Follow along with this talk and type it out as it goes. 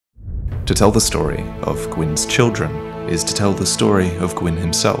To tell the story of Gwyn's children is to tell the story of Gwyn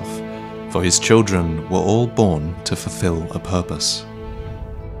himself, for his children were all born to fulfill a purpose.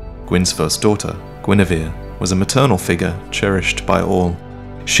 Gwyn's first daughter, Guinevere, was a maternal figure cherished by all.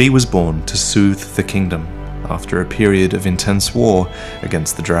 She was born to soothe the kingdom after a period of intense war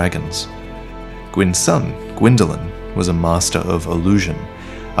against the dragons. Gwyn's son, Gwyndolin, was a master of illusion.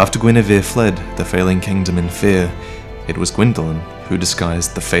 After Guinevere fled the failing kingdom in fear, it was Gwyndolin who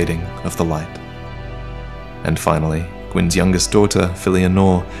disguised the fading of the light. And finally, Gwyn's youngest daughter,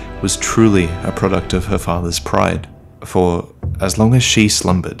 Filianore, was truly a product of her father's pride, for as long as she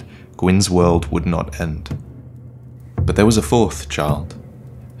slumbered, Gwyn's world would not end. But there was a fourth child,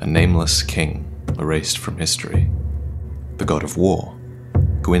 a nameless king erased from history, the god of war,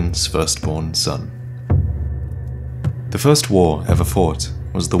 Gwyn's firstborn son. The first war ever fought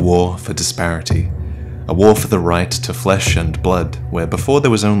was the War for Disparity, a war for the right to flesh and blood, where before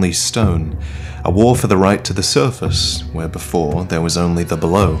there was only stone, a war for the right to the surface, where before there was only the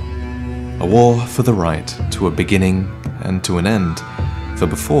below, a war for the right to a beginning and to an end, for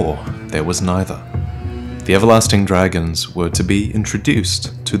before there was neither. The everlasting dragons were to be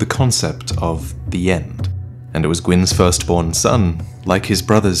introduced to the concept of the end, and it was Gwyn's firstborn son, like his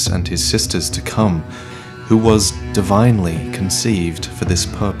brothers and his sisters to come, who was divinely conceived for this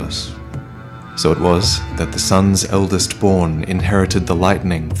purpose. So it was that the son's eldest born inherited the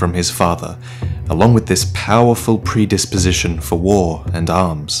lightning from his father, along with this powerful predisposition for war and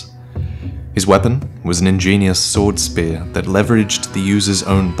arms. His weapon was an ingenious sword spear that leveraged the user's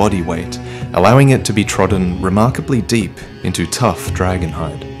own body weight, allowing it to be trodden remarkably deep into tough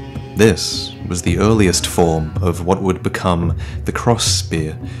dragonhide. This was the earliest form of what would become the cross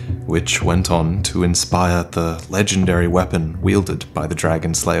spear, which went on to inspire the legendary weapon wielded by the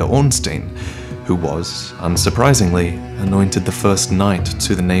Dragonslayer Ornstein, who was, unsurprisingly, anointed the first knight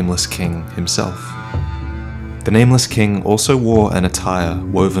to the Nameless King himself. The Nameless King also wore an attire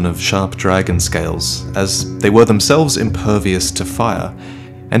woven of sharp dragon scales, as they were themselves impervious to fire,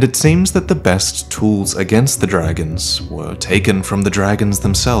 and it seems that the best tools against the dragons were taken from the dragons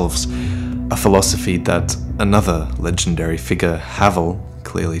themselves, a philosophy that another legendary figure, Havel,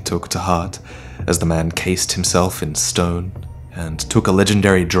 clearly took to heart, as the man cased himself in stone and took a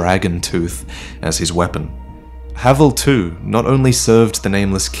legendary dragon tooth as his weapon. Havel, too, not only served the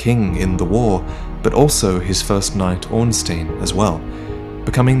Nameless King in the war, but also his first knight Ornstein as well,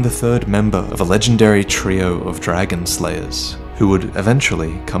 becoming the third member of a legendary trio of dragon slayers, who would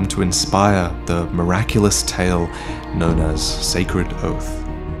eventually come to inspire the miraculous tale known as Sacred Oath.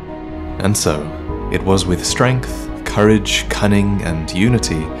 And so, it was with strength, courage, cunning, and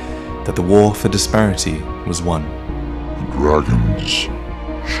unity that the War for Disparity was won. The dragons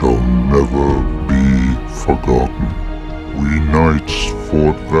shall never be forgotten. We knights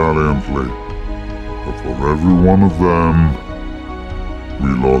fought valiantly, but for every one of them, we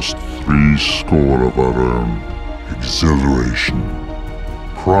lost 70 of our own. Exhilaration,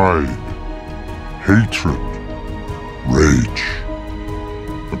 pride, hatred, rage.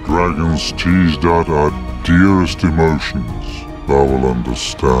 The dragons teased out our dearest emotions. Thou will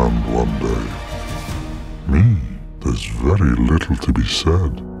understand one day. Me, there's very little to be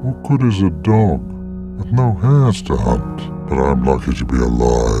said. What good is a dog with no hairs to hunt? But I'm lucky to be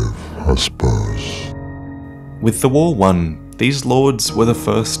alive, I suppose. With the war won, these lords were the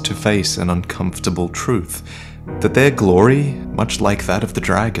first to face an uncomfortable truth, that their glory, much like that of the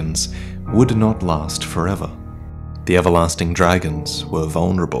dragons, would not last forever. The everlasting dragons were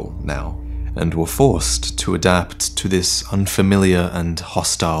vulnerable now, and were forced to adapt to this unfamiliar and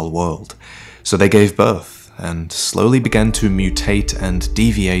hostile world. So they gave birth, and slowly began to mutate and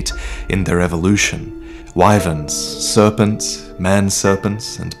deviate in their evolution. Wyverns, serpents,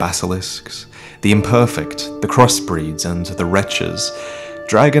 man-serpents, and basilisks, the imperfect, the crossbreeds, and the wretches,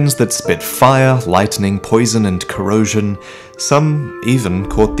 dragons that spit fire, lightning, poison, and corrosion. Some even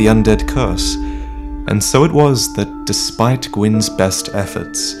caught the undead curse. And so it was that despite Gwyn's best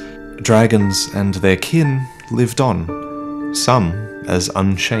efforts, dragons and their kin lived on, some as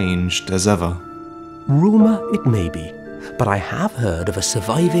unchanged as ever. Rumour it may be, but I have heard of a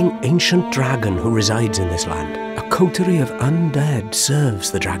surviving ancient dragon who resides in this land. A coterie of undead serves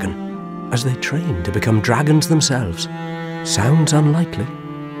the dragon, as they train to become dragons themselves. Sounds unlikely,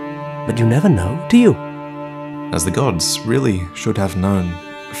 but you never know, do you? As the gods really should have known,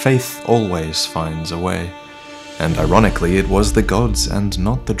 faith always finds a way. And ironically, it was the gods and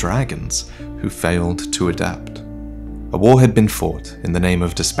not the dragons who failed to adapt. A war had been fought in the name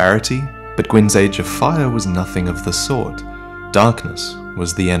of disparity, but Gwyn's Age of Fire was nothing of the sort. Darkness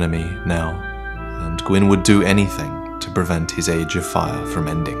was the enemy now, and Gwyn would do anything to prevent his Age of Fire from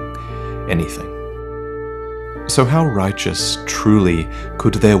ending. anything. So how righteous, truly,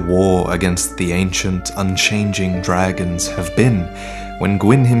 could their war against the ancient, unchanging dragons have been when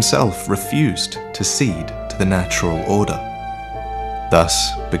Gwyn himself refused to cede to the natural order?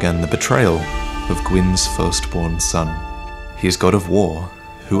 Thus began the betrayal of Gwyn's firstborn son. He is god of war,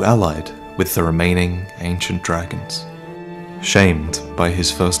 who allied with the remaining ancient dragons. Shamed by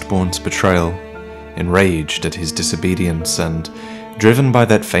his firstborn's betrayal, enraged at his disobedience, and driven by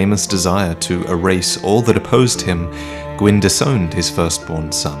that famous desire to erase all that opposed him, Gwyn disowned his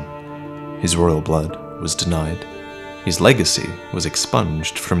firstborn son. His royal blood was denied. His legacy was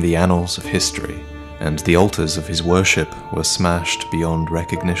expunged from the annals of history, and the altars of his worship were smashed beyond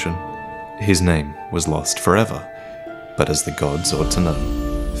recognition. His name was lost forever, but as the gods ought to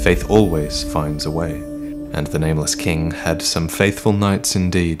know, faith always finds a way, and the Nameless King had some faithful knights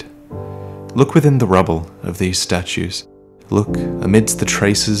indeed. Look within the rubble of these statues. Look amidst the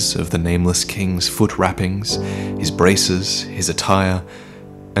traces of the Nameless King's foot wrappings, his braces, his attire,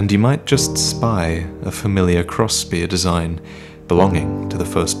 and you might just spy a familiar cross-spear design belonging to the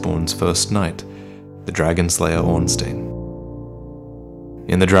firstborn's first knight, the Dragonslayer Ornstein.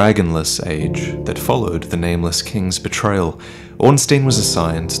 In the dragonless age that followed the Nameless King's betrayal, Ornstein was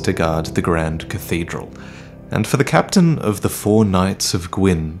assigned to guard the Grand Cathedral, and for the captain of the 4 Knights of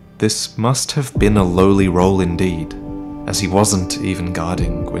Gwyn, this must have been a lowly role indeed, as he wasn't even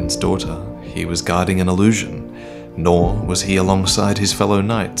guarding Gwyn's daughter, he was guarding an illusion. Nor was he alongside his fellow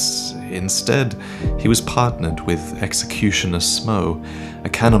knights. Instead, he was partnered with Executioner Smo, a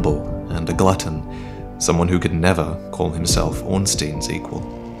cannibal and a glutton, someone who could never call himself Ornstein's equal.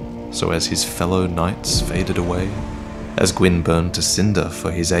 So as his fellow knights faded away, as Gwyn burned to cinder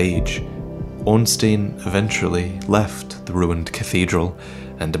for his age, Ornstein eventually left the ruined cathedral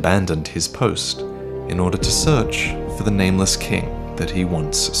and abandoned his post in order to search for the Nameless King that he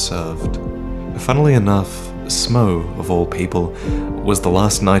once served. Funnily enough, Smo, of all people, was the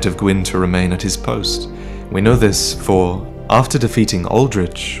last knight of Gwyn to remain at his post. We know this for, after defeating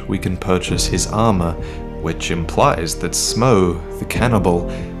Aldrich, we can purchase his armor, which implies that Smo, the cannibal,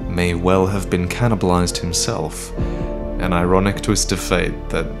 may well have been cannibalized himself. An ironic twist of fate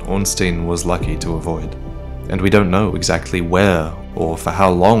that Ornstein was lucky to avoid. And we don't know exactly where or for how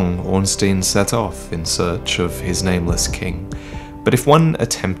long Ornstein set off in search of his Nameless King. But if one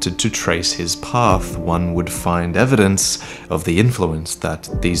attempted to trace his path, one would find evidence of the influence that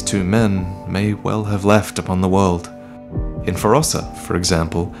these 2 men may well have left upon the world. In Ferossa, for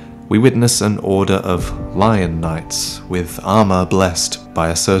example, we witness an order of lion knights with armor blessed by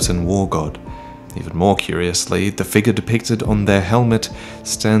a certain war god. Even more curiously, the figure depicted on their helmet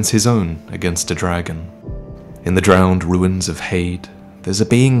stands his own against a dragon. In the drowned ruins of Hade, there's a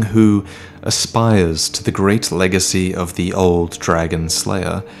being who aspires to the great legacy of the old Dragon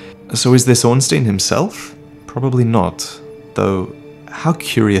Slayer. So is this Ornstein himself? Probably not, though how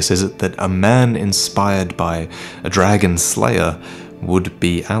curious is it that a man inspired by a Dragon Slayer would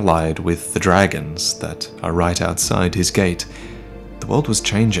be allied with the dragons that are right outside his gate. The world was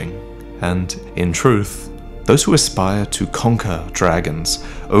changing, and in truth, those who aspire to conquer dragons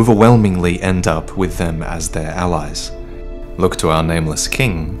overwhelmingly end up with them as their allies. Look to our Nameless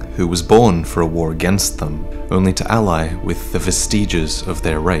King, who was born for a war against them, only to ally with the vestiges of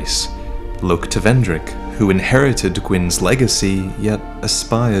their race. Look to Vendrick, who inherited Gwyn's legacy, yet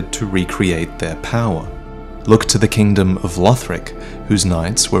aspired to recreate their power. Look to the kingdom of Lothric, whose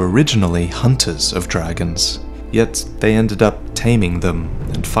knights were originally hunters of dragons, yet they ended up taming them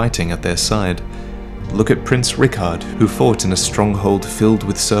and fighting at their side. Look at Prince Rickard, who fought in a stronghold filled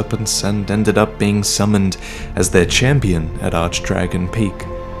with serpents and ended up being summoned as their champion at Archdragon Peak.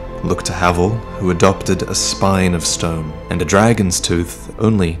 Look to Havel, who adopted a spine of stone and a dragon's tooth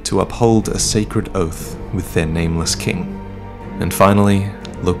only to uphold a sacred oath with their Nameless King. And finally,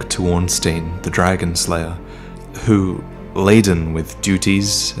 look to Ornstein, the Dragonslayer, who, laden with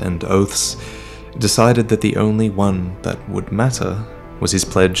duties and oaths, decided that the only one that would matter was his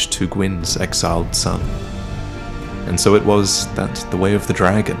pledge to Gwyn's exiled son. And so it was that the way of the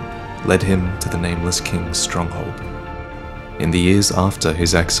dragon led him to the Nameless King's stronghold. In the years after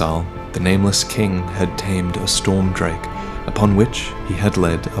his exile, the Nameless King had tamed a storm drake, upon which he had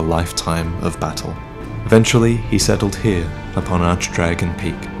led a lifetime of battle. Eventually, he settled here, upon Archdragon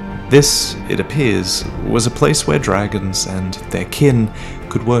Peak. This, it appears, was a place where dragons and their kin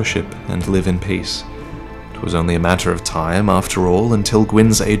could worship and live in peace. It was only a matter of time, after all, until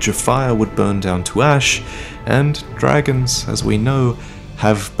Gwyn's Age of Fire would burn down to ash, and dragons, as we know,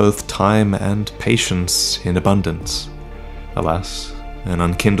 have both time and patience in abundance. Alas, an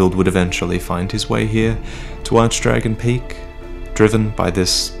Unkindled would eventually find his way here to Archdragon Peak, driven by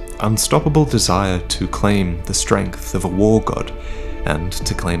this unstoppable desire to claim the strength of a war god, and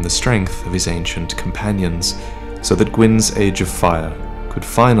to claim the strength of his ancient companions, so that Gwyn's Age of Fire could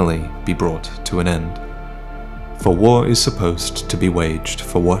finally be brought to an end. For war is supposed to be waged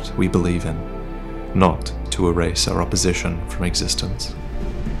for what we believe in, not to erase our opposition from existence.